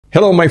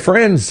Hello, my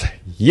friends.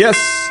 Yes,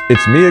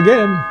 it's me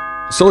again.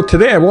 So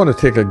today I want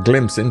to take a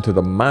glimpse into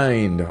the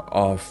mind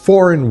of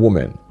foreign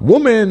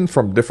women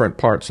from different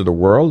parts of the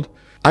world.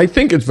 I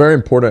think it's very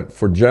important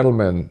for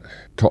gentlemen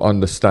to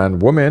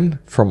understand women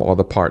from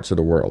other parts of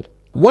the world.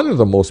 One of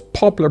the most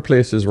popular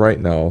places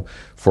right now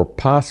for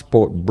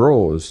passport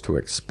bros to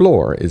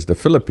explore is the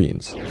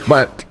Philippines.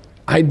 But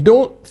I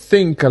don't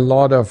think a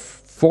lot of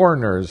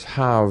foreigners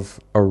have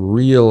a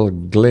real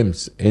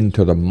glimpse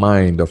into the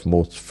mind of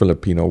most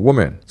Filipino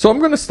women. So I'm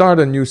going to start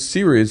a new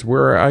series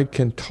where I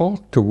can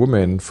talk to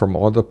women from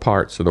other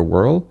parts of the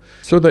world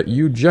so that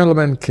you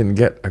gentlemen can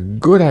get a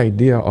good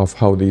idea of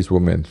how these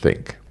women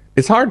think.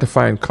 It's hard to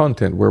find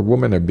content where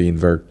women are being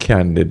very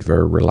candid,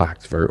 very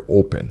relaxed, very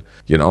open,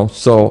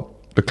 So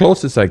the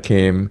closest I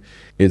came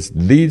is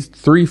these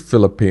three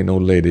Filipino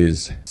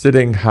ladies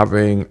sitting,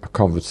 having a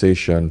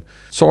conversation,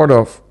 sort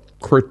of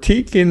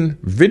critiquing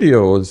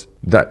videos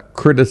that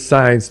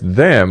criticize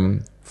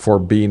them for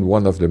being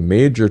one of the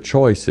major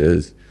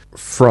choices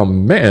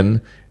from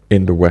men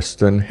in the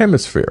Western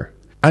Hemisphere.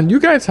 And you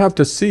guys have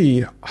to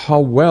see how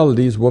well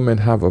these women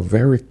have a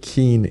very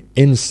keen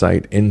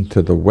insight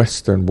into the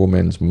Western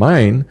woman's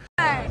mind.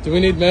 Do we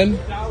need men?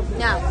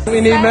 No. Do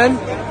we need men?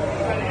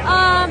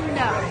 No.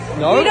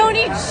 No? We don't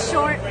need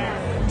short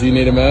men. Do you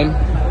need a man?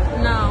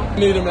 No.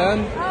 Do you need a man?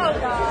 Oh,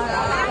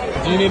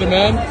 God. Do you need a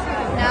man?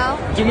 No.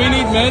 Do we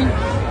need men?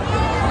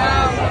 No.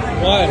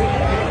 Why?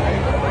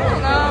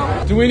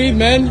 No. Do we need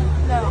men?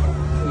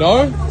 No.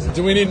 No?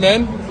 Do we need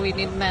men? We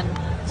need men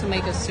to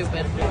make us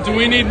stupid. Do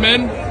we need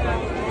men?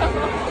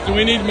 Do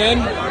we need men?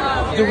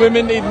 Do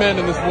women need men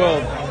in this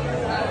world?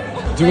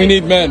 Do we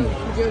need men?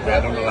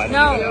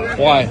 No.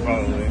 Why?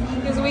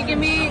 Because we can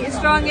be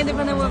strong,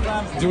 independent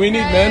women. Do we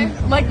need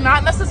men? Like,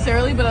 not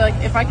necessarily, but like,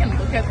 if I can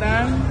look at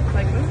them,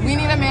 like, we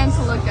need a man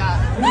to look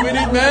at. Do we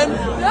need men?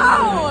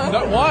 No!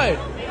 No, why?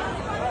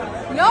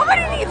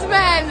 Nobody needs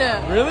men!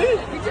 Really?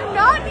 We do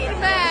not need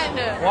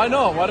men! Why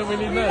not? Why don't we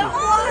need men?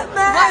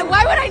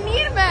 Why would I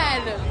need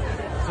men?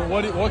 So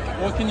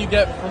what can you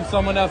get from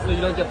someone else that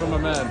you don't get from a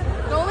man?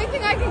 The only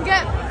thing I can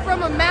get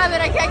from a man that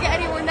I can't get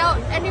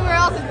anywhere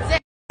else is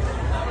dick.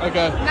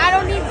 Okay. And I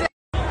don't need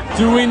dick.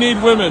 Do we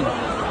need women?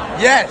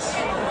 Yes,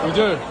 We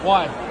do.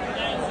 Why?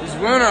 these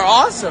women are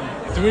awesome.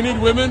 Do we need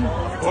women?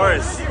 Of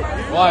course,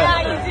 Why?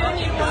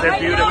 they're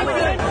beautiful.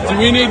 Do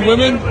we need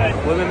women?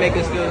 Women make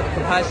us feel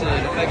compassionate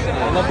and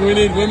affectionate. Do we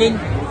need women?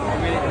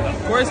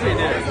 Of course we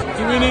do.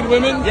 Do we need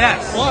women?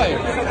 Yes. Why?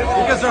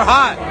 Because they're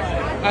hot.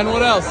 And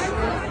what else?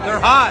 They're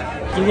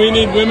hot. Do we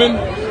need women?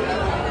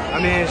 I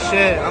mean,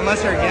 shit,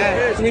 unless they're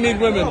gay. Do we need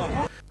women?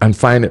 And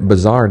find it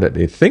bizarre that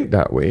they think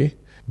that way.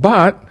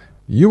 But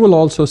you will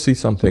also see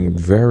something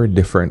very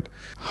different,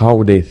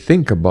 how they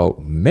think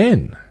about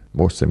men,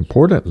 most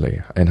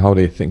importantly, and how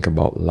they think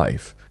about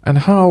life, and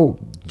how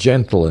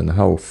gentle and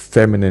how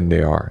feminine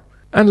they are.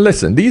 And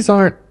listen, these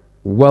aren't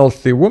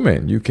wealthy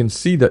women. You can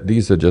see that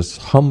these are just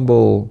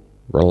humble,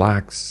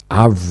 relaxed,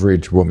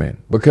 average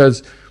women.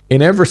 Because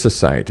in every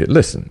society,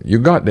 listen, you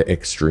got the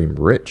extreme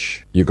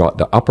rich, you got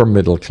the upper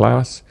middle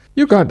class,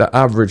 you got the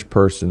average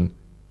person,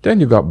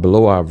 then you got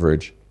below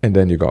average, and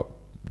then you got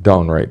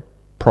downright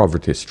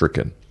poverty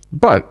stricken.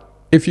 But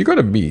if you're going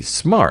to be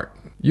smart,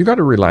 you got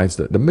to realize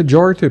that the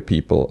majority of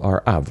people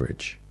are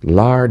average.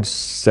 Large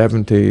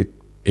 70,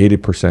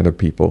 80% of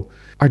people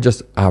are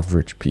just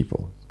average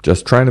people,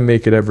 just trying to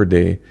make it every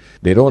day.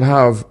 They don't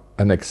have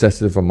an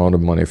excessive amount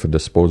of money for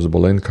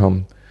disposable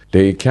income.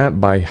 They can't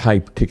buy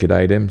hype ticket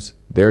items.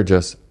 They're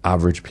just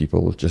average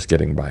people just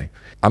getting by.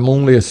 I'm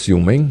only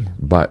assuming,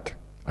 but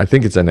I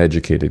think it's an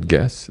educated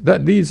guess,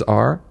 that these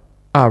are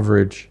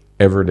average,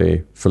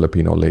 everyday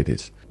Filipino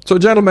ladies. So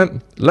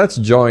gentlemen, let's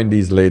join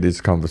these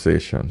ladies'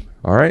 conversation,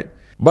 all right?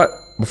 But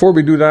before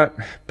we do that,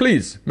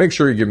 please make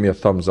sure you give me a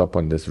thumbs up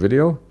on this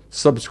video.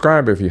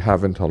 Subscribe if you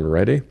haven't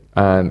already.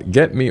 And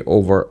get me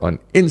over on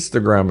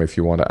Instagram if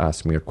you want to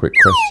ask me a quick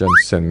question,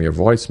 send me a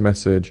voice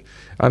message.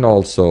 And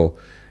also,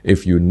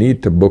 if you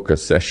need to book a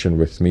session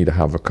with me to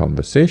have a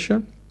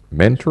conversation,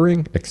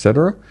 mentoring,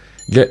 etc.,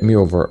 get me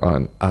over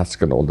on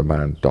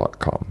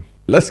askanolderman.com.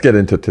 Let's get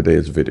into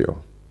today's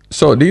video.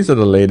 So these are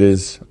the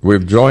ladies.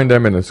 We've joined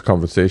them in this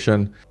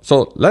conversation.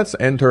 So let's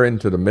enter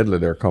into the middle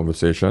of their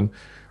conversation.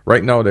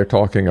 Right now they're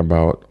talking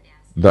about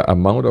the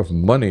amount of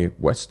money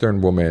Western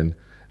women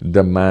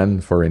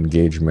demand for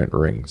engagement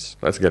rings.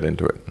 Let's get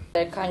into it.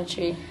 Their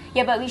country.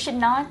 Yeah, but we should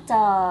not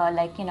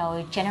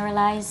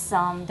generalize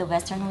the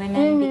Western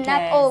women because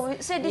Not all.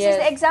 So this is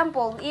the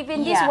example.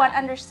 Even this Yeah. one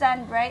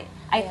understand, right?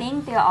 I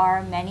think there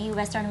are many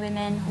Western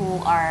women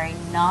who are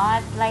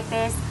not like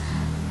this.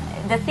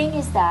 The thing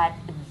is that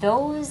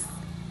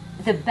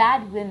the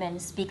bad women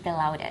speak the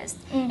loudest,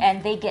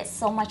 and they get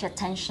so much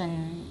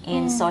attention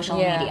in social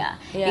media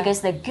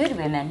because the good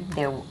women,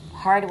 they're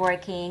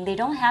hardworking, they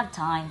don't have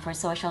time for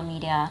social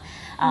media.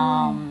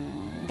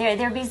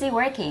 They're busy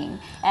working,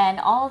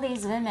 and all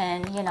these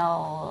women,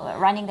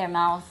 running their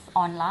mouth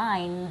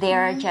online,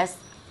 they're just,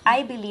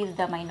 I believe,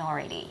 the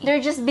minority.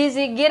 They're just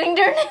busy getting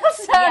their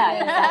nails done.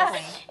 Yeah,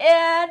 exactly.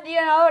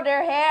 And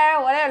their hair,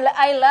 whatever,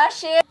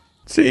 eyelashes.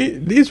 See,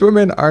 these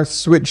women are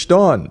switched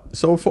on.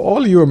 So for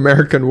all you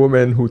American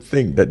women who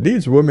think that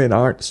these women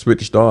aren't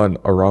switched on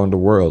around the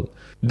world,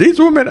 these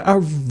women are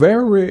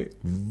very,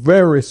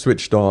 very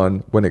switched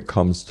on when it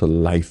comes to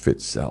life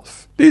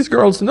itself. These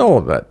girls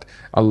know that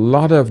a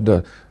lot of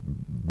the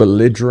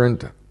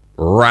belligerent,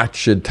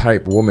 ratchet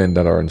type women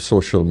that are on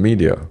social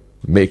media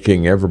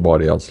making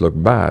everybody else look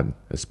bad,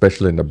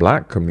 especially in the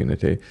black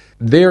community,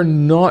 they're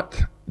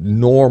not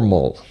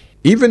normal.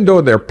 Even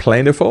though they're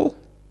plentiful,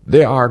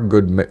 there are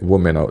good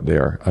women out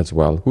there as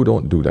well who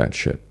don't do that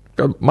shit.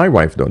 My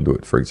wife don't do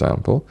it, for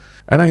example.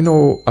 And I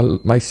know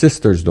my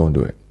sisters don't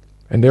do it.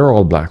 And they're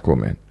all black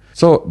women.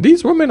 So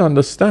these women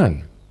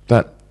understand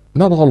that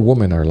not all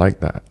women are like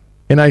that.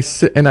 And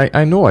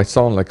I know I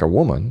sound like a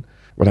woman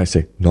when I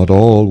say not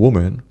all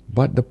women.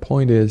 But the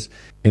point is,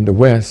 in the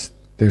West,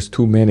 there's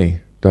too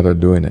many that are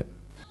doing it.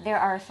 There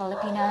are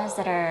Filipinas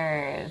that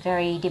are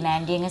very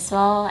demanding as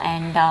well,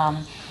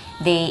 and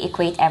they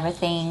equate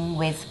everything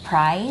with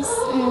price.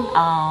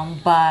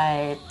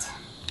 But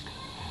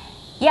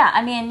yeah,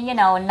 I mean, you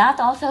know, not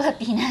all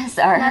Filipinas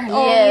are. Not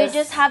all. Yes. You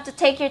just have to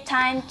take your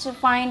time to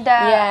find the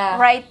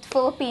right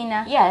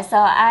Filipina. Yeah, so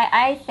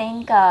I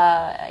think,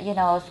 you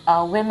know,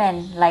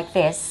 women like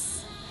this,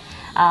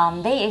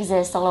 they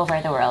exist all over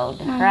the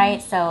world,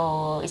 right?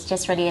 So it's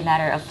just really a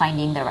matter of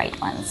finding the right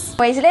ones.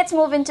 Anyways, let's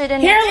move into the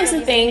Here are next.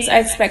 some things I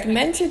expect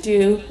men to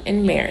do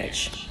in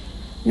marriage.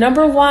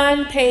 Number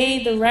one,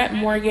 pay the rent,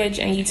 mortgage,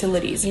 and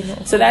utilities.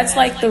 So that's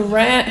like the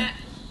rent,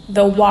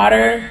 the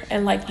water,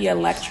 and like the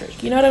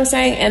electric. You know what I'm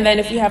saying? And then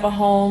if you have a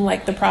home,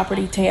 like the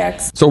property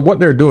tax. So what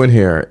they're doing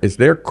here is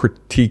they're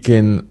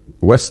critiquing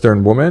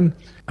Western women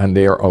and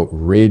their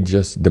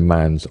outrageous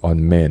demands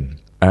on men.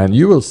 And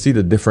you will see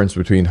the difference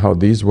between how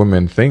these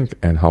women think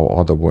and how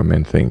other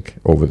women think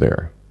over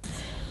there.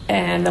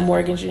 And the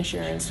mortgage,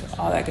 insurance,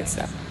 all that good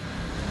stuff.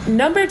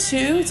 Number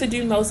two, to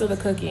do most of the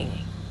cooking.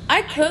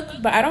 I cook,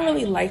 but I don't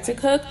really like to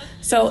cook.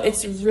 So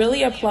it's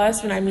really a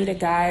plus when I meet a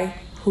guy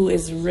who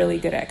is really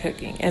good at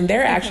cooking. And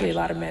there are actually a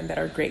lot of men that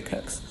are great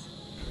cooks.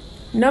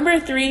 Number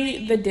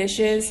three, the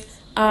dishes.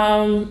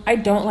 I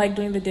don't like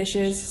doing the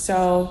dishes,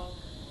 so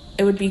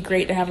it would be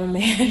great to have a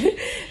man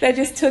that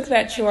just took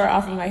that chore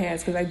off of my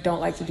hands because I don't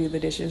like to do the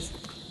dishes.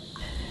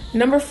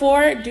 Number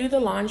four, do the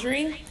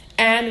laundry.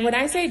 And when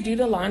I say do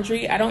the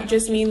laundry, I don't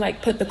just mean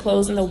like put the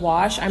clothes in the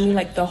wash. I mean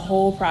like the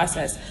whole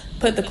process.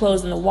 Put the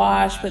clothes in the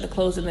wash, put the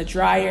clothes in the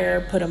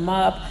dryer, put them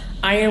up,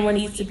 iron what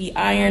needs to be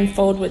ironed,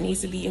 fold what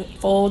needs to be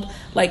fold.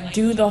 Like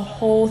do the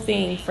whole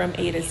thing from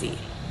A to Z.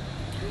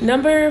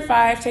 Number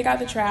five, take out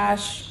the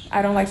trash.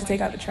 I don't like to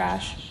take out the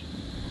trash.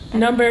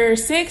 Number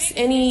six,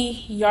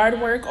 any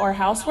yard work or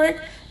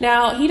housework.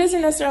 Now, he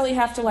doesn't necessarily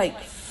have to like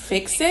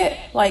fix it.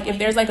 Like if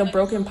there's like a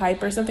broken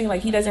pipe or something,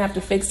 like he doesn't have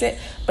to fix it,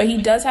 but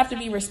he does have to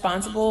be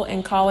responsible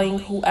and calling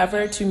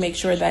whoever to make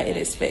sure that it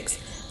is fixed.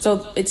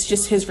 So it's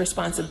just his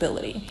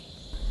responsibility.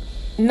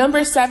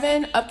 Number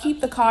seven, upkeep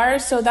the car.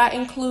 So that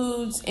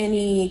includes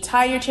any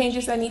tire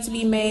changes that need to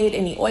be made,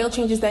 any oil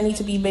changes that need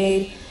to be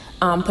made,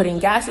 putting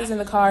gases in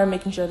the car,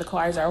 making sure the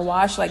cars are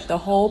washed, like the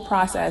whole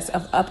process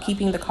of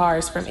upkeeping the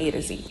cars from A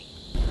to Z.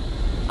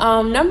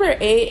 Number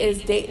eight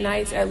is date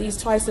nights at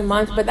least twice a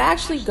month, but that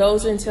actually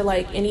goes into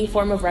like any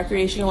form of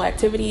recreational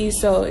activities.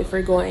 So if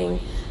we're going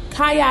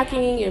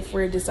kayaking, if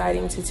we're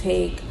deciding to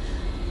take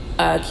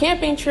a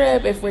camping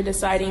trip, if we're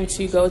deciding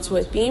to go to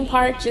a theme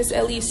park, just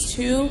at least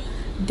 2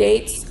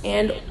 dates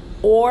and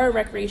or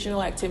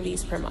recreational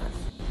activities per month.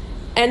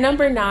 And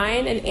number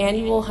 9, an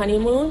annual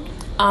honeymoon.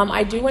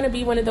 I do want to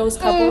be one of those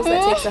couples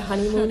that takes a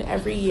honeymoon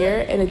every year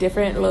in a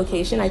different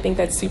location. I think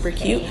that's super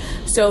cute.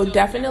 So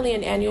definitely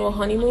an annual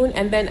honeymoon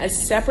and then a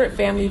separate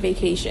family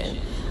vacation.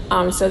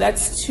 So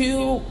that's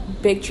 2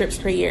 big trips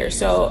per year.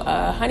 So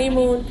a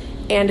honeymoon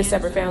and a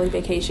separate family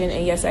vacation.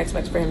 And yes, I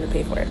expect for him to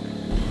pay for it.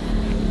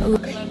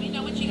 Let me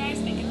know what you guys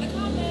think in the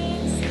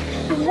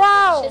comments.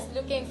 Wow! She's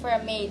looking for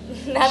a mate,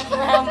 not for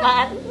a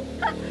man.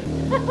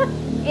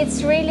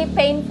 It's really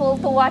painful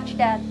to watch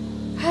that.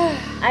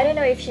 I don't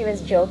know if she was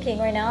joking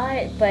or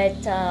not,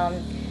 but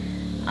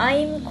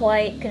I'm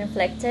quite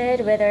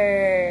conflicted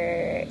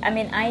whether, I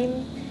mean, I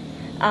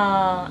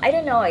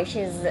don't know if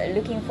she's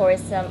looking for a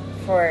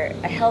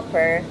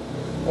helper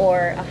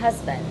or a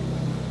husband,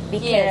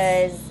 because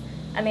Yes.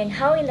 I mean,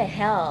 how in the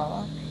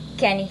hell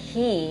can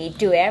he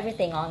do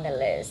everything on the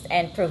list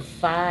and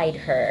provide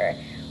her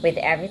with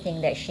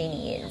everything that she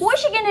needs?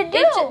 What's she gonna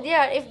do?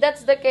 If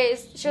that's the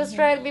case, she'll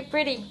try to be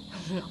pretty.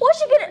 What's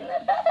she gonna?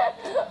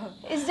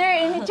 Is there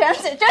any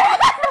chance?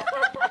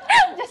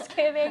 Just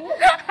kidding.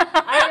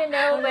 I don't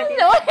know, but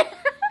No.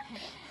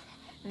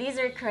 these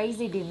are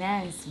crazy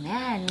demands,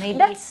 man. Maybe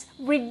That's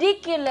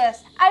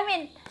ridiculous. I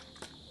mean,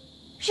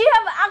 she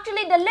have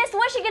actually the list.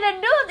 What's she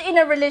gonna do in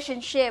a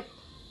relationship?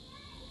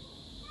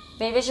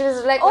 Maybe she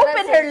was like, what I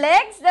Open said. her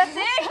legs. That's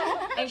it.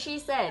 and she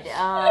said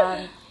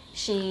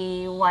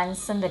she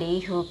wants somebody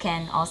who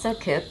can also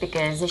cook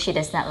because she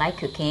does not like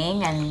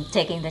cooking and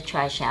taking the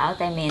trash out.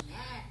 I mean,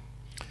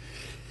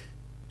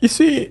 You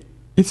see,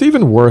 it's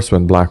even worse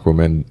when black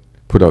women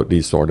put out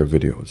these sort of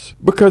videos.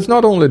 Because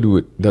not only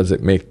does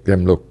it make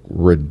them look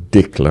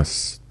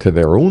ridiculous to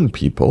their own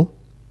people,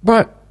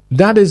 but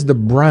that is the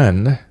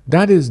brand,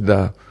 that is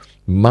the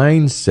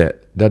mindset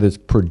that is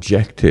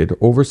projected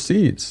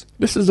overseas.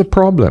 This is a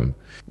problem.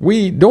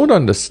 We don't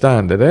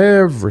understand that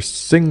every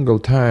single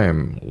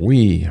time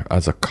we,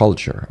 as a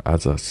culture,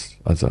 as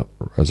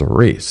a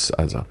race,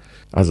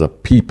 as a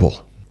people,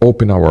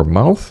 open our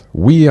mouth,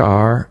 we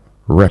are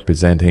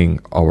representing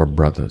our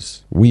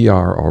brothers. We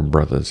are our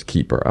brother's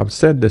keeper. I've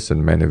said this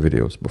in many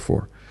videos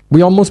before.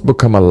 We almost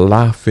become a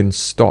laughing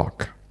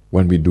stock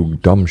when we do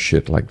dumb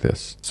shit like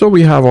this. So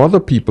we have other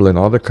people in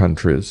other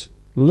countries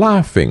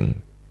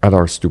laughing at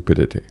our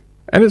stupidity.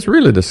 And it's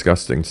really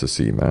disgusting to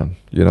see, man.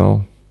 You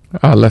know?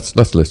 Let's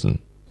listen.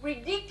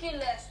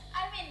 Ridiculous.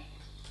 I mean,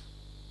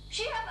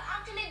 she have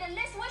actually the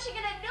list. What's she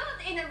gonna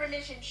do in a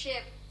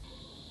relationship?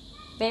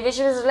 Maybe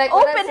she was like,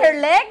 Open her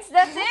legs,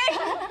 that's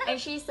it. And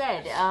she said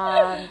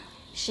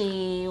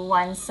she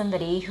wants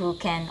somebody who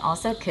can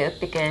also cook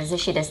because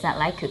she does not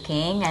like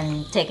cooking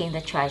and taking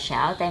the trash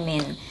out. I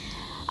mean,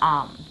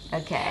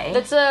 okay.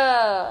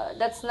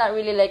 That's not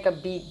really like a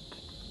big,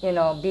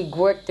 big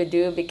work to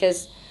do,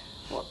 because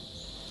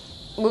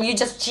will you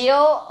just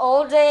chill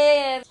all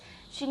day? And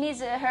She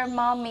needs her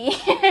mommy.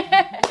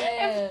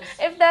 yes.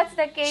 if that's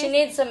the case. She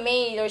needs a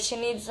maid, or she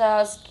needs a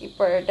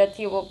housekeeper that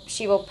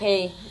she will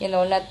pay,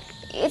 not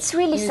It's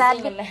really sad.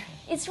 using an-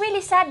 It's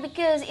really sad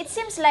because it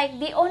seems like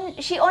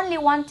she only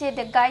wanted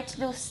the guy to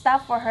do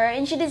stuff for her,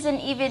 and she doesn't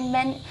even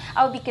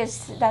because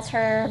that's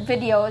her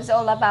video is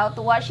all about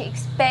what she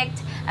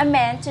expects a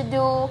man to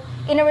do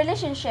in a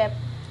relationship.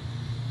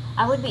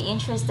 I would be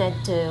interested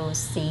to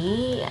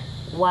see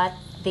what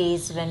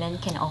these women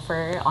can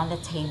offer on the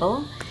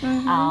table,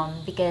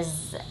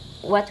 because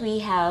what we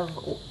have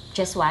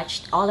just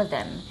watched, all of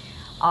them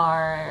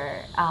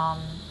are,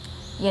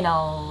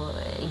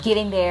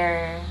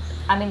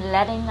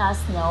 letting us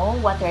know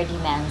what their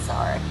demands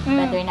are,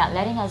 but they're not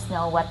letting us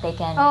know what they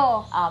can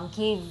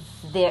give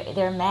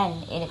their men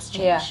in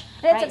exchange.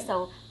 Yeah. Right?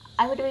 So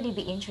I would really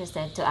be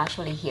interested to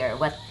actually hear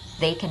what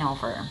they can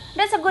offer.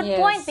 That's a good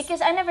point,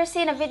 because I never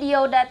seen a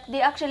video that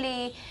they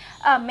actually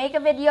make a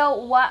video.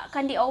 What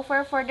can they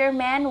offer for their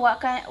men?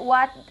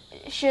 What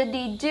should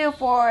they do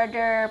for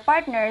their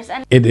partners?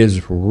 And It is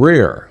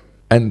rare.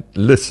 And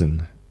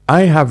listen,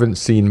 I haven't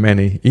seen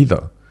many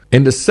either.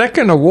 In the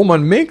second a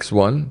woman makes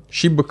one,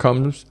 she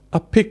becomes a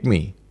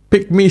pick-me,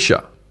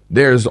 pick-misha.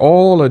 There's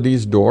all of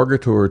these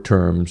derogatory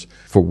terms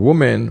for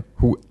women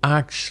who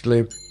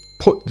actually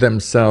put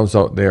themselves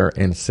out there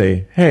and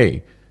say,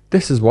 hey,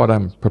 this is what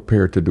I'm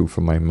prepared to do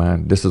for my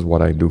man. This is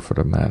what I do for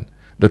the man.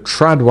 The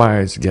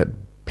tradwives get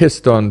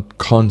pissed on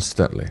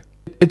constantly.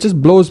 It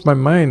just blows my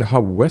mind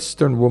how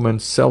Western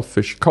women's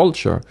selfish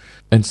culture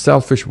and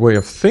selfish way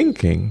of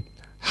thinking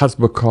has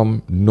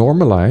become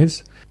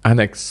normalized and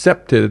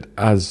accepted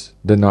as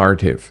the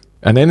narrative.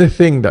 And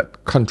anything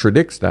that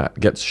contradicts that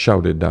gets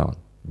shouted down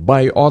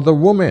by other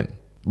women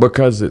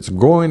because it's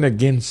going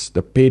against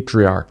the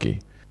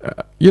patriarchy.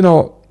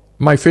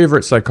 My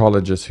favorite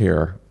psychologist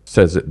here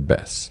says it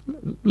best.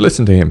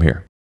 Listen to him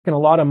here. And a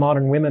lot of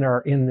modern women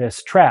are in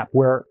this trap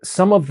where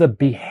some of the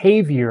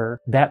behavior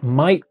that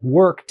might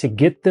work to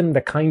get them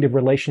the kind of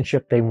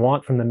relationship they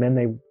want from the men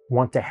they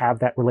want to have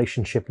that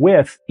relationship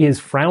with is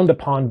frowned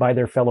upon by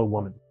their fellow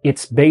woman.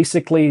 It's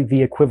basically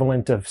the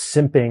equivalent of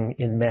simping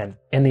in men.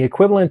 And the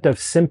equivalent of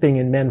simping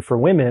in men for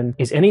women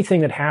is anything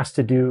that has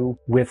to do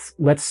with,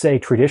 let's say,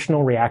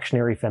 traditional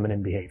reactionary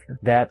feminine behavior.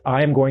 That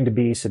I am going to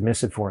be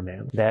submissive for a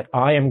man. That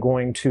I am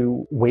going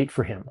to wait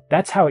for him.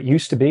 That's how it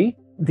used to be.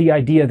 The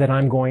idea that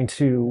I'm going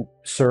to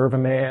serve a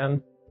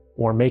man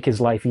or make his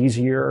life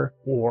easier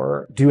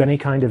or do any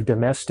kind of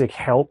domestic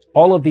help,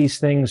 all of these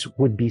things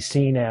would be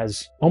seen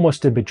as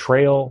almost a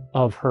betrayal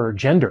of her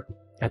gender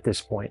at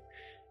this point.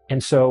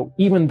 And so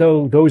even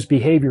though those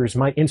behaviors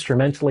might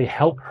instrumentally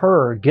help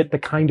her get the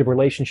kind of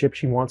relationship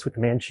she wants with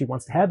the man she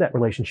wants to have that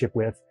relationship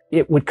with,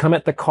 it would come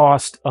at the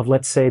cost of,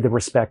 let's say, the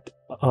respect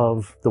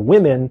of the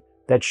women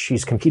that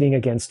she's competing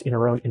against in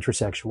her own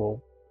intersexual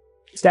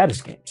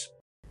status games.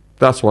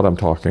 That's what I'm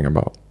talking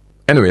about.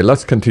 Anyway,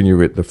 let's continue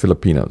with the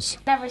Filipinas.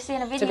 never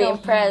seen a video. to be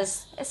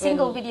impressed. A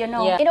single video,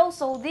 no. Yeah. And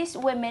also, these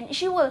women,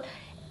 she will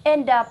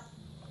end up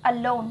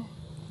alone.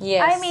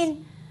 Yes. I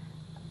mean,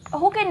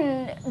 who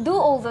can do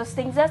all those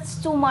things?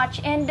 That's too much.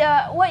 And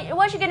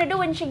what's she gonna do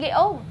when she get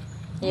old?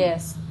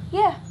 Yes.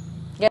 Yeah.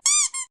 Yeah.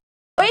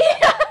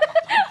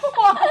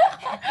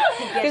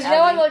 Because no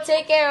one will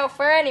take care of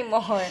her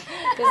anymore.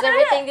 Because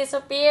everything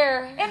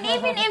disappear. And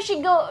even if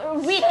she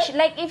go rich,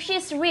 like if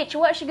she's rich,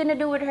 what's she gonna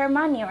do with her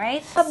money,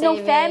 right? You have no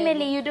Saving.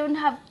 family, you don't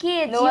have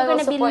kids, No you're one will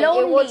gonna be support.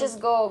 lonely. It will just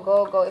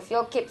go. If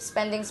you'll keep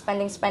spending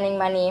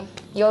money,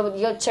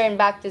 you'll turn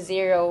back to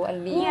zero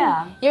and be.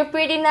 Yeah. You're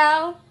pretty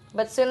now,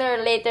 but sooner or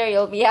later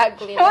you'll be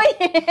ugly.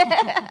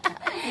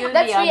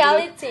 That's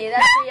reality.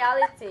 That's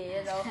reality.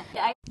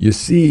 You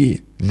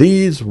see,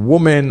 these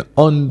women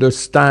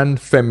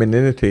understand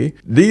femininity.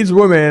 These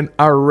women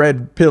are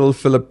red pill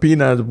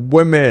Filipinas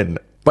women.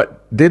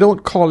 But they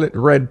don't call it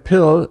red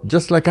pill,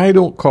 just like I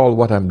don't call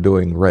what I'm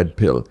doing red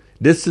pill.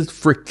 This is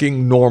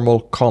freaking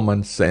normal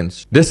common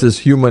sense. This is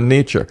human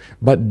nature.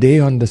 But they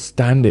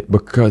understand it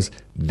because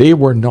they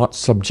were not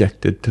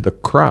subjected to the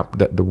crap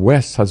that the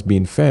West has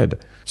been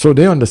fed. So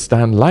they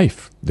understand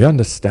life. They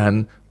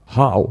understand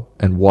how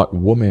and what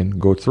women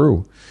go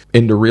through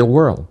in the real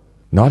world,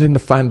 not in the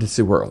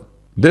fantasy world.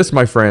 This,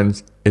 my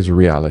friends, is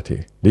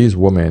reality. These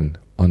women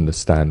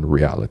understand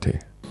reality.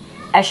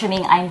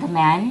 Assuming I'm the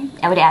man,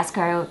 I would ask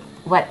her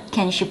what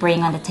can she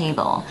bring on the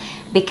table.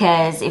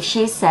 Because if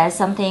she says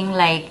something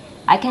like,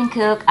 I can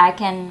cook, I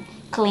can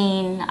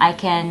clean, I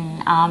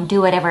can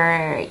do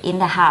whatever in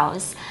the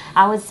house,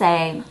 I would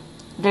say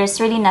there's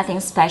really nothing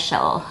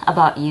special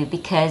about you,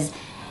 because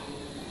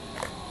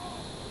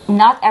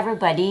not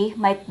everybody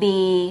might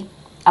be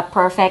a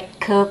perfect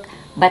cook,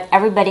 but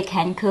everybody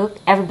can cook,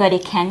 everybody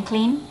can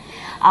clean,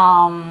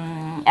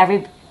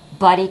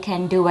 everybody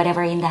can do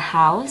whatever in the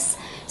house.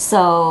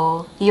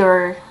 So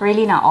you're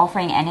really not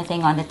offering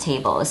anything on the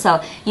table.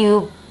 So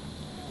you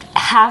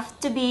have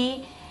to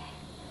be,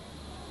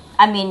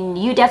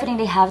 you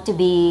definitely have to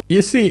be.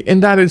 You see,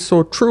 and that is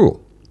so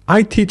true.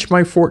 I teach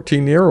my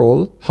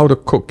 14-year-old how to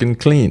cook and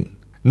clean.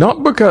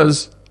 Not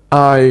because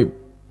I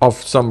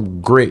of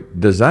some great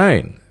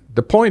design.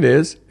 The point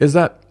is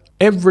that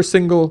every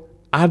single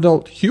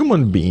adult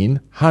human being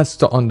has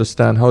to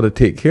understand how to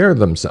take care of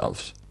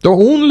themselves. The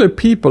only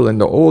people in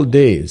the old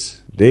days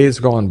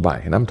gone by,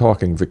 and I'm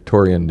talking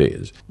Victorian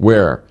days,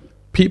 where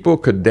people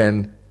could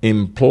then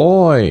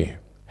employ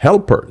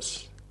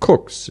helpers,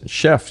 cooks,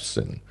 chefs,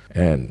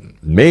 and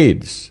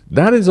maids.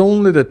 That is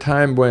only the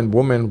time when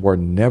women were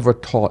never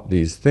taught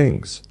these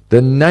things.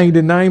 The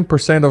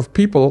 99% of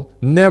people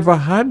never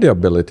had the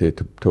ability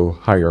to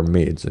hire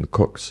maids and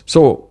cooks.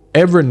 So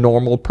every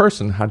normal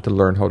person had to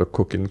learn how to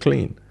cook and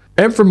clean.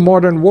 Every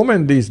modern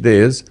woman these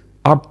days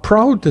are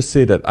proud to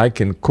say that I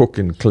can cook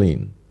and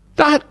clean.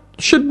 That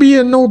should be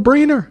a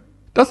no-brainer.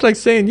 That's like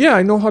saying, yeah,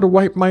 I know how to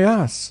wipe my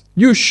ass.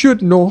 You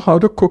should know how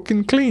to cook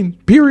and clean,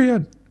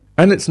 period.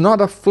 And it's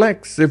not a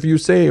flex if you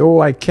say, oh,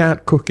 I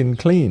can't cook and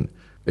clean.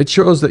 It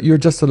shows that you're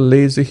just a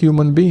lazy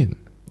human being.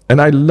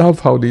 And I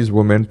love how these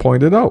women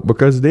pointed out,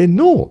 because they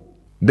know.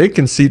 They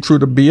can see through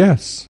the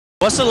BS.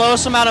 What's the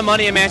lowest amount of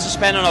money a man should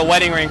spend on a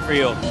wedding ring for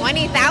you?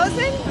 20,000?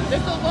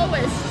 That's the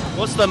lowest.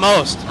 What's the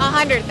most?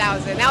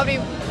 100,000. That would be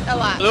a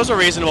lot. Those are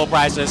reasonable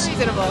prices.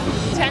 Reasonable.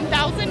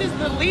 10,000 is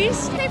the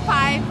least. Say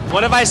 5.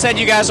 What if I said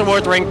you guys are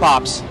worth ring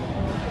pops?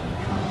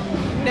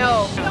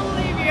 No. I don't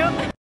believe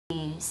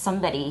you.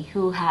 Somebody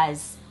who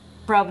has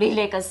probably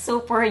like a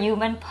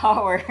superhuman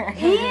power.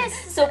 Yes.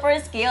 Super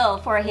skill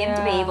for him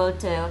to be able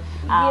to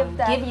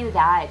give you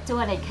that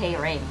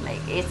 200K ring.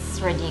 Like, it's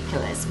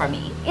ridiculous for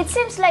me. It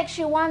seems like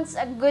she wants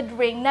a good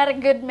ring, not a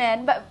good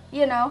man. But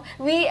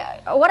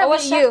what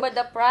about you? But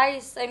the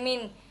price,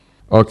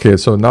 Okay,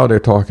 so now they're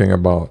talking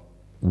about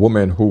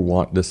women who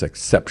want this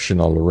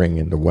exceptional ring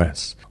in the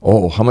West.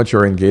 Oh, how much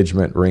your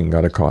engagement ring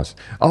gotta cost?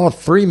 Oh,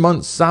 3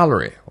 months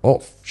salary.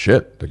 Oh,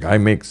 shit, the guy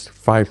makes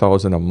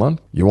 $5,000 a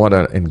month. You want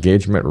an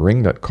engagement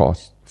ring that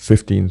costs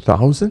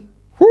 $15,000?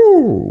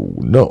 Whoo,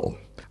 no.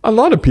 A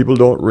lot of people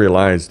don't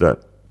realize that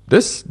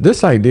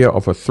this idea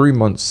of a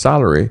 3-month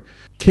salary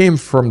came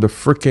from the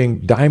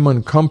freaking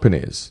diamond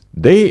companies.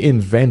 They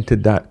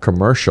invented that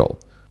commercial.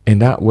 And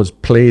that was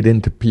played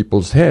into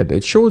people's head.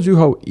 It shows you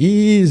how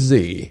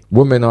easy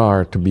women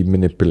are to be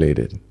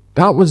manipulated.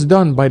 That was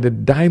done by the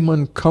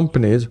diamond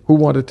companies who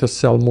wanted to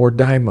sell more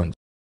diamonds.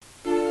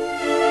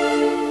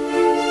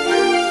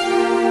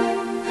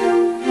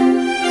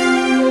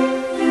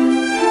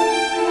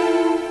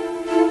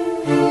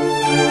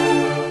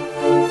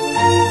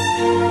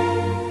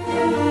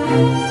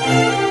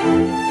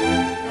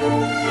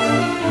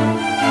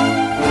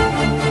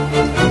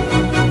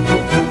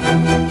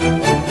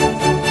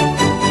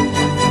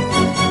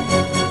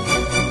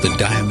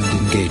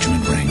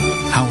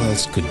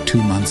 Could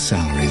 2 months'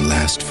 salary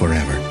last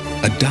forever?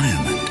 A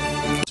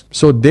diamond.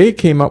 So they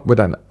came up with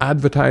an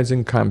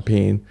advertising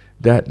campaign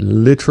that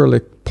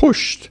literally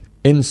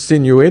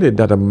insinuated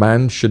that a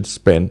man should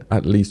spend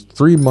at least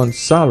 3 months'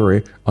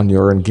 salary on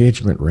your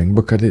engagement ring,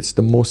 because it's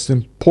the most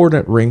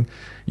important ring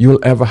you'll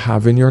ever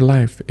have in your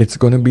life. It's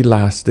going to be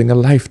lasting a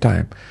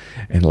lifetime.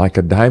 And like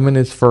a diamond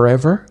is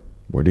forever,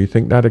 where do you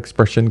think that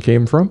expression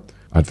came from?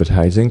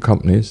 Advertising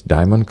companies,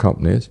 diamond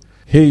companies.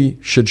 He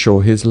should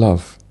show his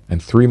love.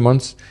 And 3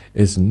 months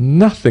is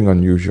nothing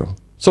unusual.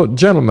 So,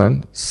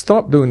 gentlemen,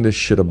 stop doing this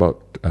shit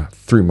about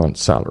 3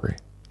 months' salary.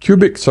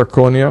 Cubic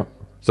zirconia,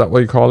 is that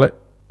what you call it?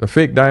 The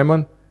fake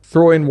diamond?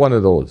 Throw in one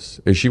of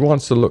those. If she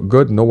wants to look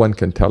good, no one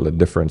can tell the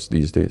difference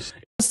these days.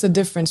 What's the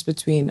difference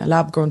between a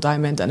lab-grown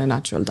diamond and a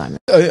natural diamond?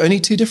 Only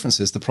two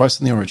differences, the price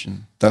and the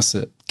origin. That's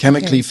it.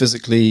 Chemically,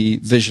 physically,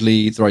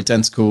 visually, they're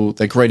identical.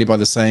 They're graded by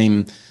the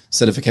same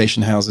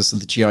certification houses, so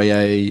the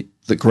GIA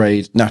that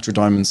grade natural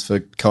diamonds for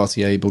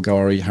Cartier,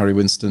 Bulgari, Harry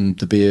Winston,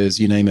 De Beers,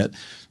 you name it.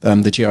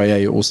 The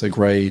GIA also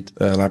grade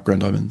lab-grown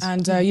diamonds.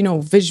 And,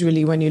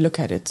 visually, when you look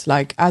at it,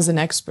 like as an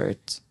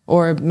expert,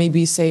 or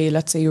maybe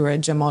let's say you were a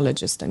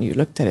gemologist and you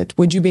looked at it,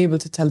 would you be able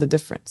to tell the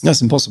difference?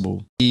 That's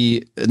impossible.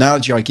 The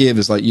analogy I give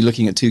is like you're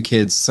looking at two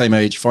kids, same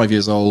age, 5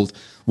 years old.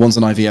 One's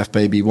an IVF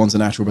baby, one's a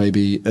natural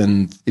baby.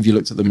 And if you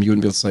looked at them, you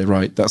wouldn't be able to say,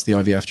 right, that's the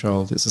IVF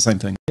child. It's the same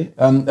thing.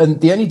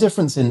 And the only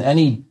difference in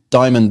any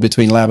diamond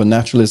between lab and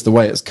natural is the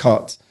way it's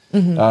cut.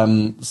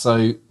 Mm-hmm.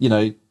 So,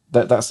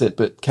 that's it.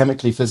 But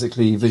chemically,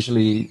 physically,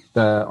 visually,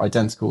 they're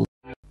identical.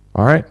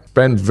 All right.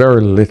 Spend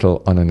very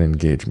little on an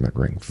engagement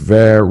ring.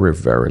 Very,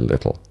 very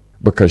little.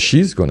 Because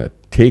she's going to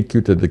take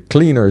you to the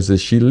cleaners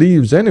as she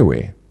leaves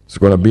anyway. It's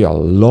going to be a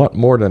lot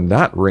more than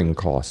that ring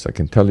costs. I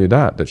can tell you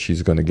that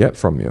she's going to get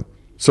from you.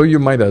 So you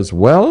might as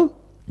well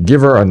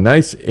give her a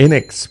nice,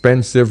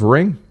 inexpensive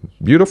ring.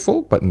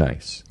 Beautiful, but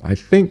nice. I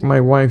think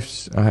my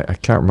wife's, I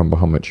can't remember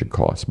how much it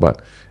cost,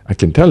 but I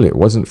can tell you it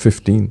wasn't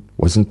 15,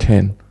 wasn't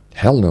 10.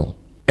 Hell no.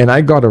 And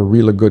I got a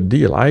really good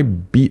deal. I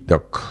beat the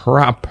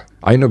crap.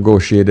 I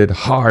negotiated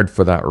hard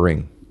for that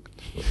ring.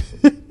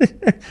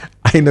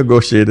 I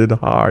negotiated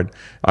hard.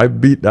 I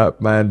beat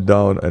that man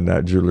down in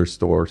that jeweler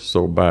store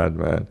so bad,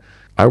 man.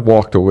 I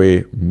walked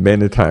away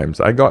many times.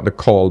 I got the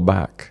call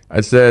back. I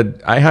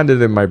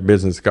handed in my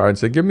business card and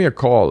said, give me a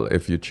call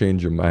if you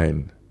change your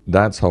mind.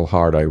 That's how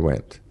hard I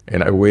went.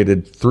 And I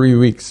waited 3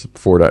 weeks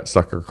before that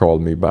sucker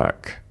called me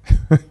back.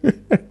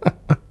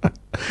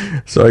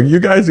 So you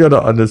guys got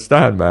to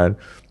understand, man.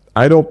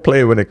 I don't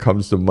play when it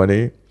comes to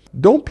money.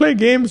 Don't play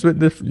games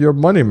with your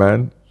money,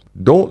 man.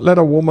 Don't let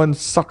a woman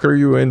sucker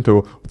you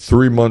into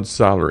 3 months'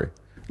 salary.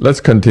 Let's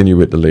continue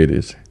with the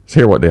ladies. Let's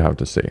hear what they have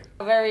to say.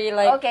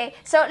 Okay,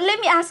 so let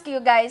me ask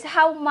you guys,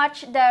 how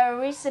much the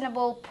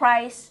reasonable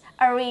price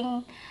a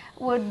ring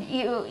would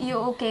you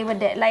okay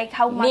with it? Like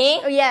how much?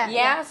 Me? Oh,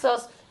 yeah. So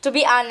to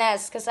be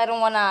honest, because I don't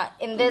wanna,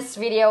 in this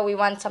video we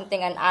want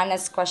an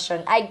honest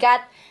question. I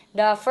got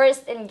the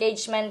first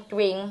engagement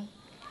ring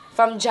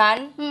from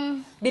John.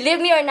 Believe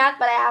me or not,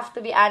 but I have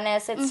to be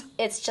honest.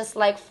 It's just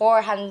like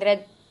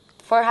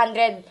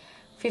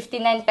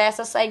 459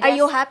 pesos, I guess. Are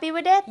you happy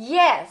with it?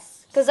 Yes.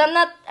 Because I'm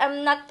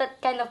not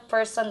that kind of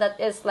person that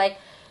is like,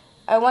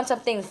 I want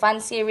something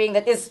fancy ring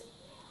that is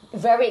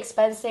very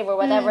expensive or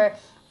whatever.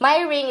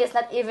 My ring is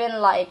not even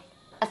like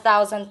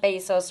 1,000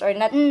 pesos or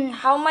not.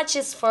 How much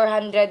is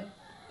 400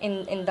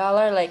 in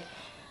dollar? Like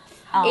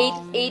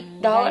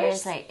 $8? That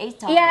is like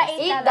 $8. Yeah,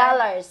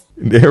 $8.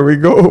 There we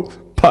go.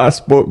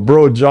 Passport,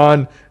 bro,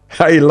 John.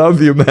 I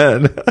love you,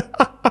 man.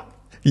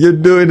 You're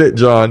doing it,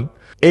 John.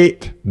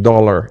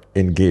 $8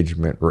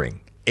 engagement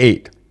ring.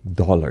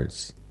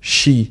 $8.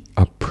 She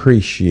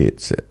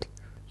appreciates it.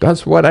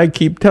 That's what I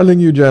keep telling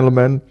you,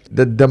 gentlemen.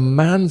 The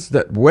demands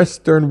that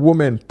Western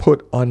women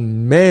put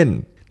on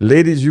men.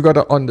 Ladies, you got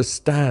to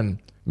understand.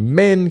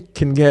 Men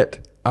can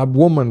get a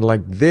woman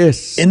like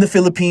this. In the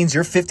Philippines,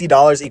 your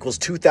 $50 equals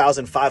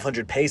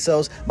 2,500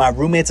 pesos. My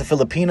roommate's a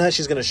Filipina.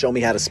 She's going to show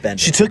me how to spend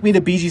it. She took me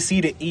to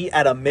BGC to eat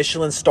at a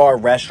Michelin star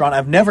restaurant.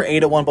 I've never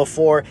ate at one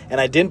before, and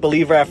I didn't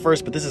believe her at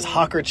first, but this is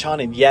Hakor-chan,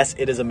 and yes,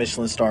 it is a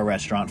Michelin star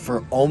restaurant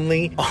for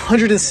only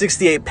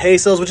 168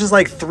 pesos, which is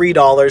like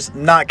 $3.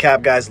 Not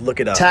cap, guys.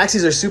 Look it up.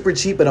 Taxis are super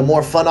cheap, but a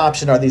more fun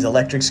option are these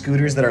electric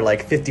scooters that are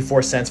like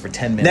 54 cents for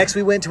 10 minutes. Next,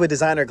 we went to a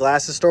designer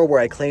glasses store where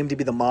I claimed to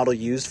be the model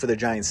used for their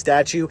giant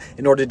statue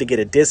in order to get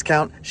a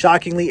discount.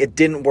 Shockingly, it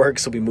didn't work,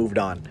 so we moved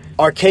on.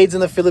 Arcades in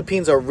the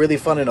Philippines are really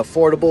fun and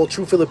affordable.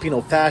 True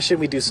Filipino fashion.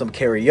 We do some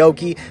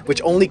karaoke,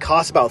 which only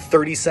costs about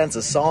 30 cents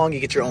a song.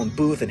 You get your own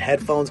booth and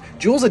headphones.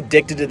 Jules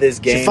addicted to this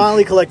game. She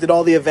finally collected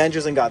all the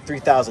Avengers and got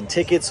 3,000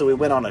 tickets, so we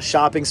went on a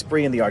shopping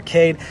spree in the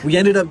arcade. We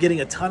ended up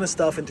getting a ton of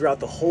stuff, and throughout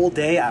the whole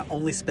day, I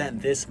only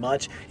spent this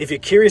much. If you're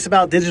curious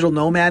about digital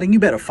nomading, you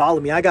better follow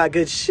me. I got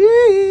good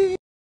shit.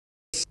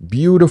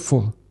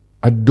 Beautiful,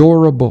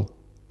 adorable,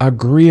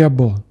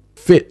 agreeable,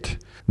 fit.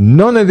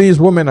 None of these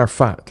women are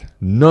fat.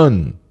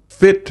 None.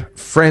 Fit,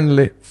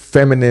 friendly,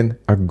 feminine,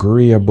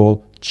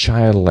 agreeable,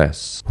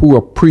 childless, who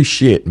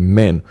appreciate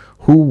men,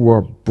 who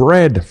were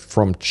bred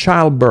from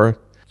childbirth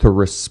to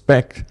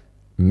respect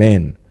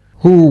men,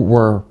 who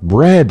were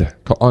bred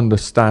to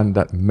understand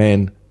that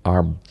men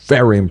are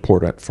very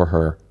important for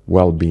her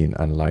well-being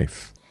and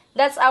life.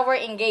 That's our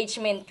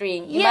engagement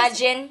ring.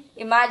 Yes.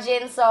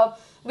 Imagine. So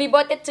we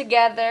bought it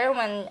together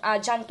when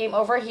John came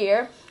over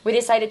here. We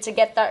decided to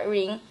get that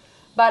ring.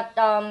 But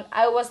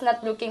I was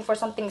not looking for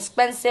something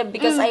expensive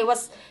because I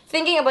was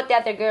thinking about the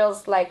other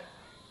girls. Like,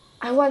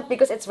 I want,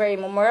 because it's very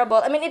memorable.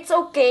 I mean, it's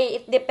okay.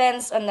 It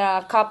depends on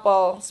the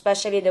couple,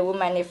 especially the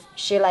woman, if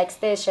she likes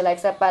this, she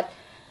likes that. But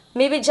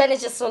maybe John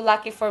is just so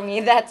lucky for me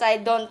that I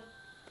don't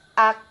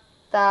act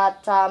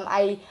that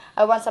I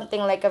want something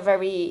like a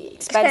very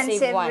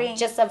expensive one. Ring.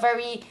 Just a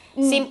very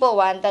simple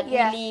one that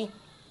really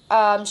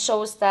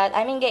shows that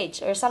I'm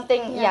engaged or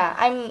something. Yeah,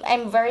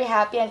 I'm very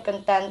happy and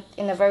content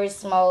in a very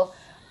small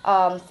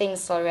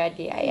things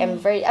already. I am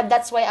very.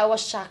 That's why I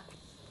was shocked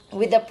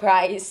with the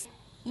price.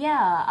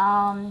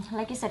 Yeah,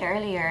 like you said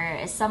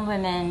earlier, some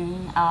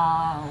women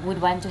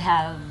would want to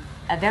have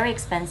a very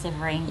expensive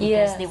ring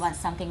because they want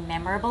something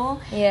memorable.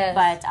 Yes.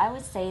 But I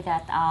would say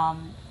that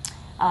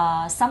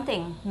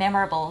something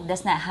memorable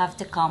does not have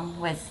to come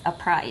with a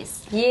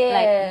price. Yes.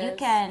 Like you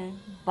can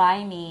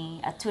buy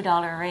me a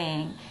 $2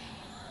 ring.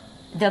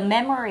 The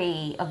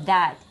memory of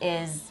that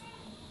is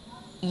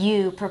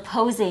you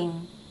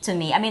proposing to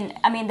me. I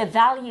mean the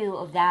value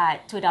of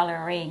that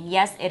 $2 ring.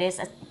 Yes, it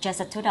is just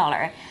a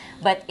 $2,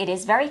 but it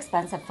is very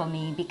expensive for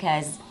me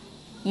because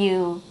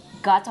you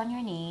got on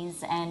your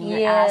knees and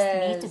you asked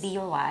me to be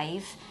your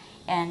wife,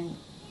 and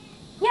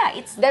yeah,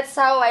 that's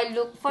how I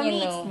look. For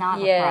me, it's not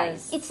a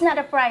price. It's not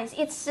a price.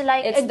 It's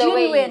like It's a the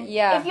way- genuine.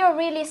 yeah. If you're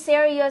really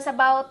serious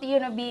about you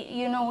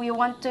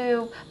want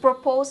to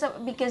propose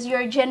because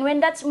you're genuine,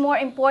 that's more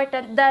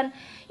important than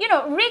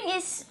ring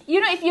is.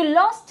 If you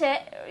lost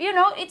it,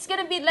 it's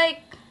gonna be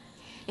like.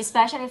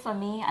 Especially for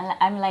me,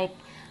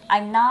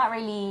 I'm not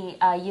really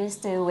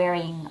used to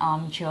wearing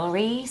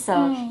jewelry. So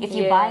if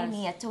you buy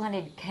me a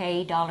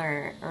 $200K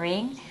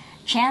ring,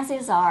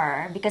 chances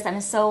are, because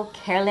I'm so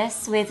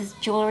careless with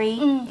jewelry,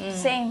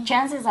 Same.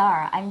 chances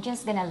are I'm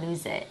just gonna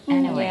lose it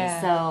anyway.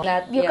 So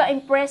You can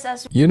impress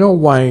us. You know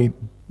why?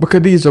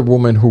 Because these are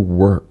women who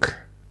work.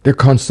 They're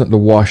constantly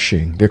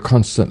washing. They're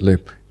constantly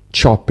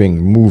chopping,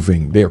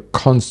 moving. They're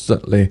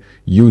constantly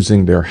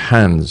using their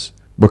hands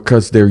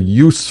because they're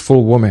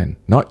useful women,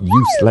 not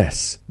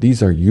useless.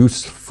 These are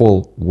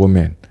useful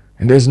women.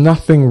 And there's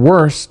nothing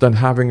worse than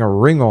having a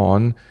ring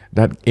on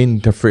that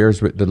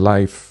interferes with the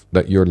life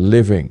that you're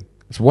living.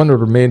 It's one of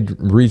the main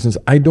reasons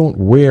I don't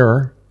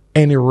wear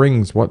any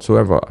rings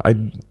whatsoever.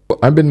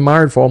 I've been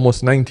married for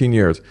almost 19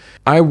 years.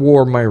 I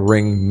wore my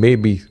ring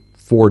maybe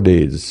 4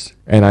 days,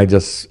 and it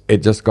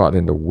just got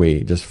in the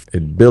way.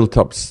 It built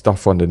up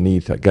stuff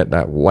underneath. I get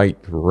that white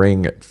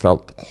ring. It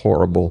felt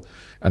horrible.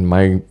 And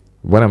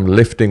when I'm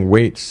lifting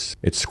weights,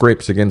 it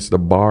scrapes against the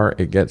bar.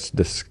 It gets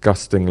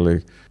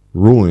disgustingly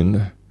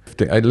ruined.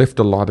 I lift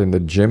a lot in the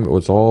gym. It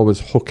was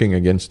always hooking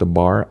against the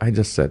bar. I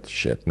just said,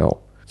 shit, no.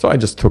 So I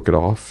just took it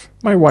off.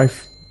 My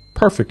wife,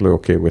 perfectly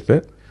okay with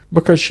it,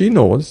 because she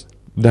knows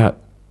that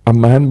a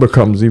man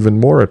becomes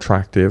even more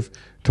attractive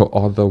to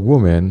other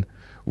women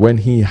when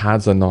he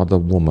has another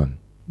woman.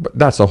 But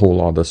that's a whole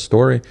other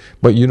story.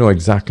 But you know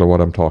exactly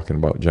what I'm talking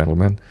about,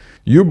 gentlemen.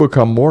 You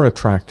become more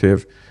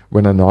attractive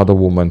when another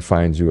woman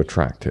finds you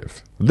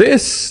attractive.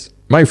 This,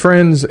 my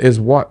friends, is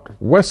what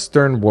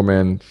Western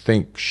women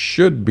think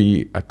should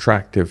be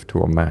attractive to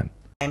a man.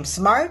 I'm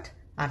smart,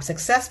 I'm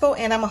successful,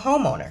 and I'm a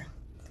homeowner.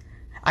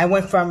 I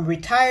went from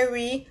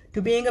retiree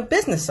to being a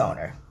business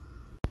owner.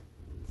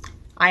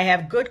 I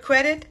have good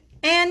credit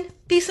and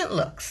decent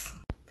looks.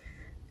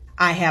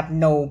 I have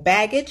no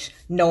baggage,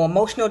 no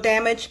emotional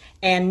damage,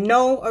 and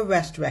no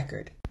arrest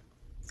record.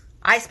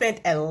 I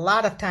spent a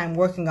lot of time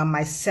working on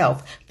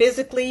myself,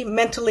 physically,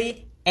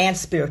 mentally, and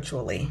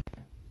spiritually.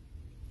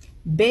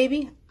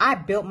 Baby, I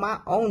built my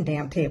own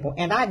damn table,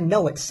 and I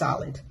know it's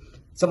solid.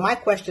 So my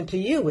question to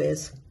you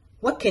is,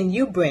 what can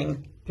you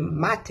bring to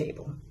my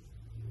table?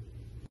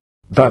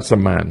 That's a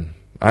man.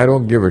 I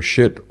don't give a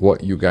shit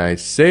what you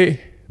guys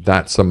say.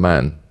 That's a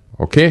man.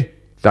 Okay?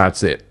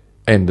 That's it.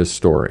 End of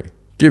story.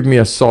 Give me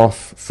a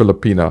soft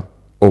Filipina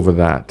over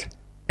that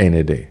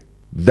any day.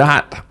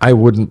 That I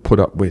wouldn't put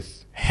up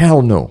with.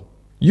 Hell no.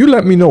 You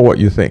let me know what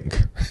you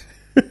think.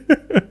 I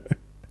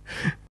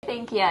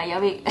think,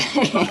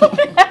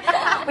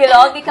 we'll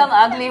all become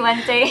ugly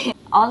one day.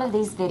 All of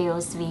these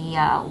videos we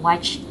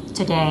watched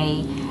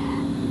today,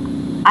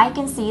 I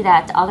can see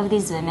that all of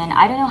these women,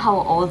 I don't know how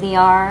old they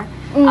are,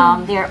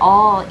 they're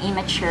all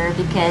immature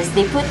because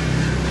they put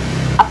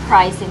a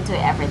price into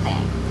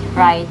everything,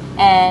 right?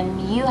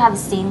 And you have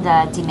seen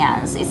the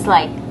demands. It's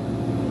like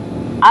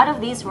out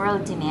of this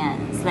world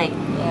demands. Like,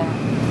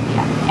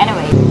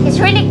 anyway. It's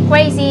really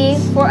crazy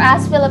for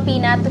us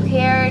Filipina to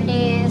hear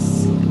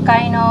this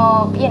kind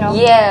of,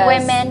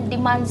 women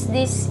demands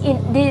these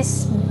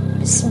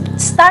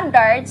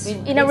standards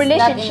in a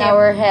relationship. It's not in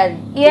our head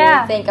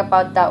to think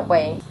about that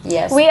way.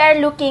 Yes. We are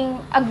looking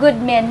a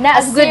good man,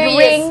 not a good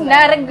ring,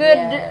 man. not a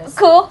good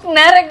cook,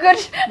 not a good...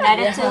 Not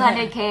a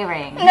 200K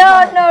ring.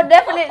 No,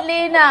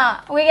 definitely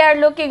not. We are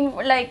looking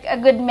like a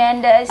good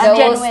man that is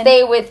genuine. Will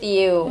stay with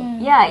you.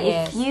 Yeah,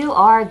 if you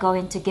are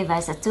going to give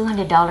us a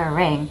 $200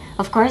 ring,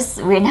 of course,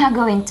 we're not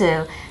going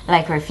to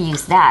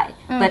refuse that.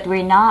 But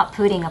we're not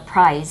putting a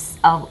price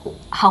of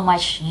how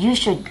much you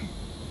should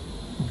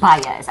buy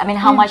us. I mean,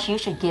 how much you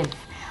should give.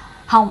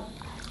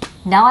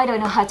 Now I don't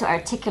know how to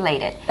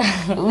articulate it.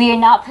 We're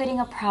not putting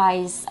a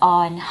price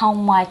on how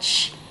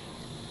much,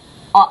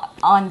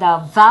 on the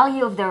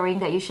value of the ring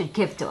that you should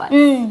give to us.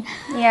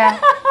 Yeah,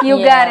 you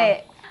got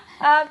it.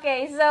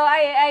 Okay, so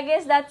I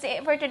guess that's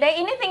it for today.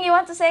 Anything you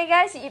want to say,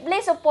 guys?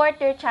 Please support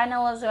your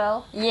channel as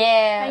well.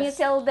 Yes. Can you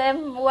tell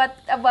them what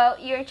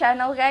about your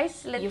channel,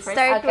 guys? Let's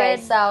start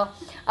with... So,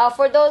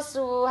 for those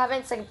who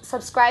haven't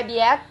subscribed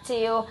yet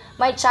to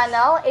my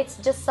channel, it's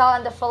Giselle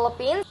in the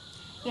Philippines.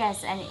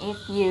 Yes, and if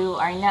you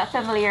are not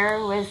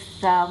familiar with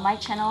my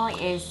channel,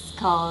 it's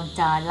called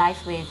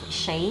Life with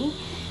Shay.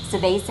 So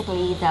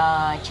basically,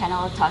 the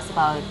channel talks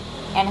about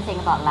anything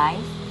about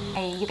life.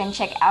 You can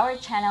check our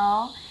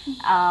channel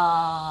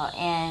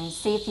and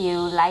see if you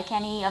like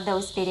any of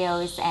those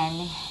videos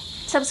and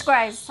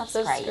Subscribe.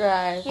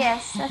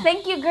 Yes.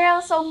 Thank you,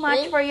 girls, so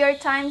much for your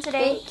time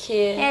today. Thank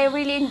you. I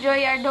really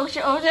enjoy our dog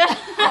show.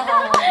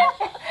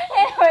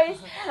 Anyways,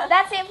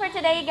 that's it for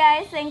today,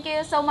 guys. Thank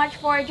you so much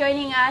for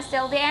joining us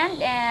till the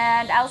end,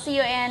 and I'll see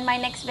you in my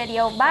next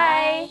video.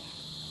 Bye.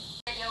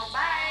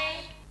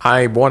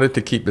 I wanted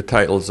to keep the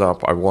titles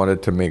up. I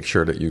wanted to make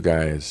sure that you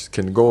guys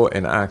can go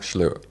and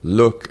actually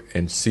look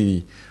and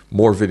see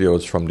more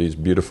videos from these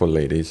beautiful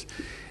ladies.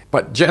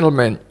 But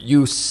gentlemen,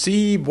 you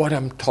see what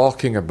I'm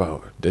talking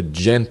about. The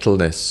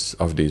gentleness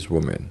of these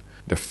women,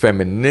 the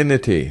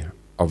femininity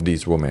of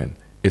these women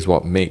is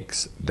what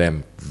makes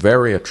them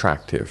very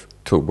attractive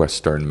to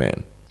Western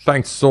men.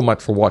 Thanks so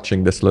much for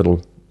watching this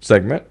little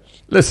segment.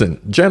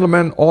 Listen,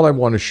 gentlemen, all I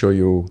want to show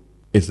you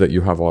is that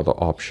you have other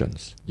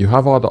options. You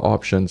have other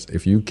options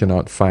if you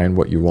cannot find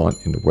what you want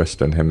in the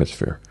Western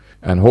Hemisphere.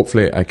 And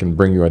hopefully I can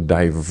bring you a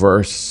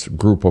diverse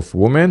group of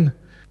women.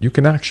 You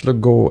can actually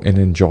go and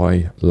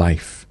enjoy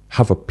life.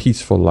 Have a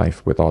peaceful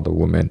life with other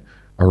women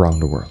around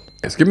the world.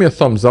 Yes, give me a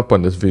thumbs up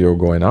on this video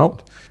going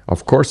out.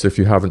 Of course, if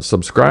you haven't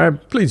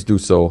subscribed, please do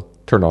so.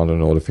 Turn on the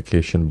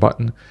notification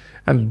button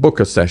and book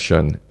a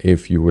session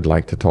if you would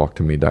like to talk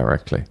to me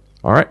directly.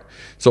 All right.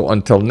 So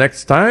until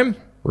next time,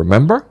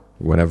 remember,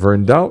 whenever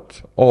in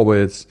doubt,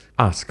 always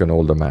ask an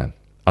older man.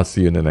 I'll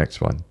see you in the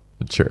next one.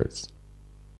 Cheers.